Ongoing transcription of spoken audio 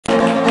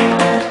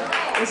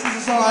This is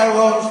a song I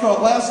wrote. It's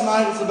called Last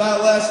Night. It's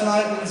about last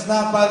night, and it's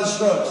not by the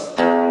Strokes.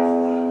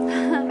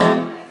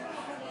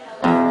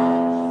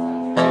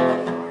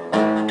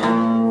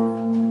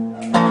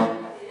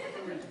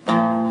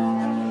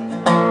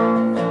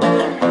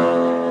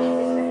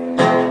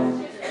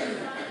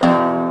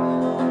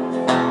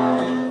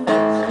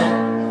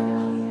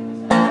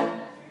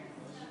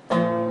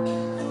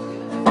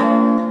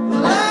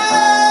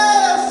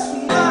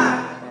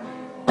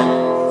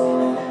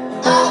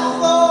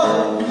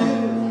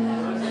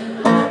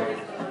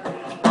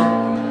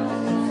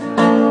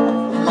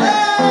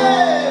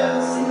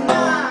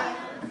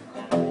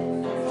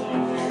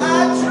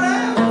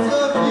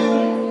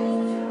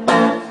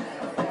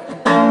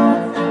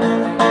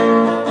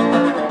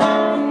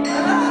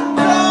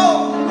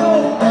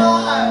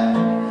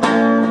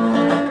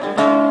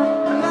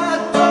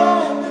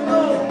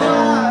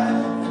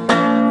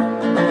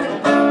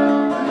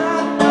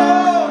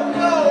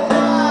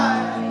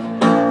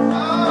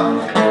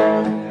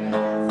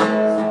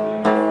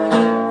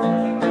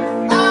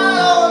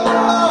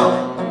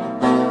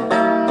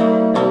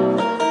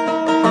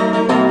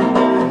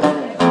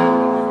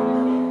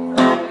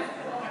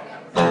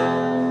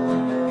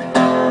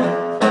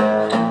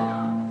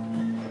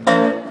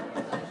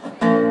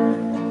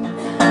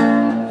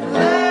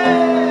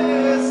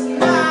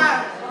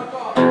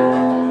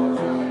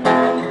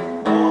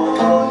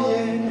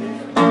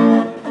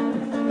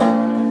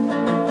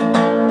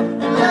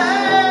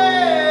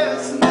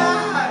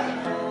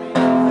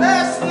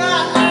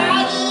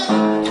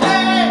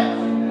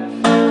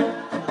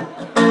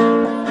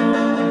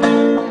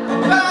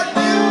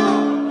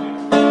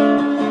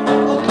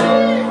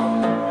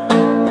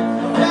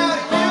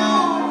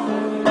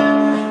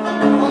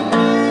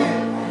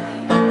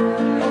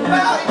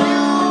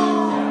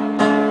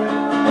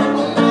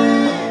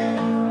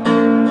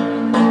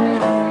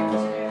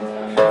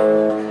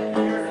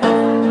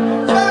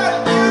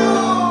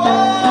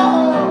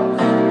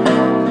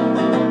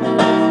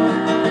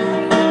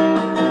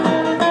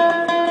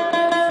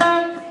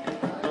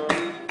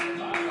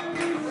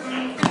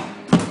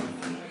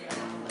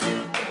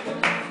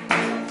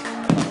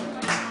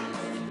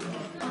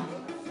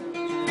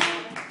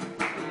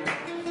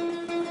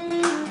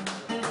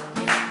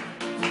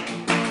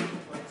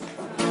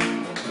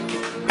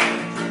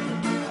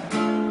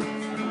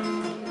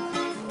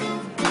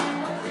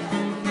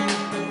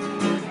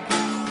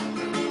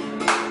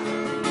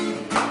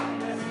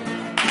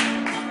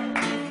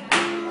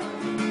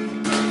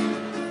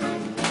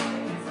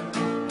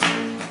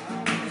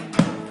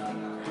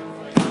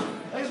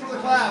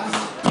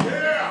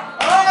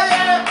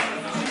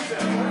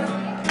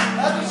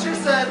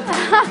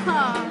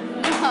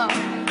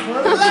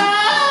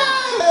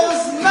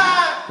 Last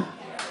night.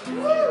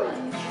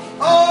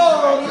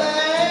 Oh,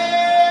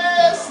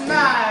 last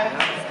night.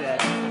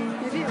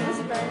 Maybe it was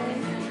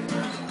burning.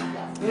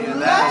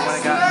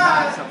 Last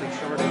night. Something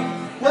shorter.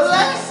 Well,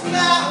 last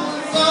night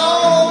was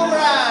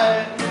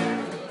alright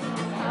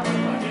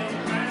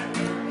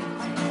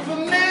for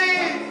me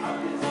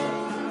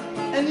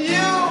and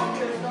you.